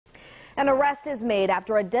An arrest is made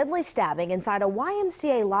after a deadly stabbing inside a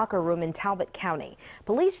YMCA locker room in Talbot County.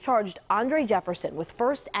 Police charged Andre Jefferson with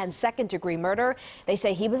first and second-degree murder. They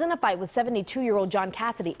say he was in a fight with 72-year-old John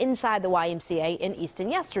Cassidy inside the YMCA in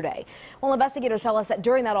Easton yesterday. Well, investigators tell us that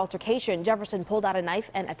during that altercation, Jefferson pulled out a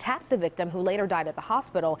knife and attacked the victim, who later died at the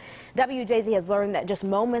hospital. WJZ has learned that just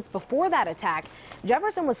moments before that attack,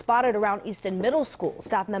 Jefferson was spotted around Easton Middle School.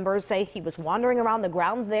 Staff members say he was wandering around the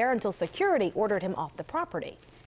grounds there until security ordered him off the property.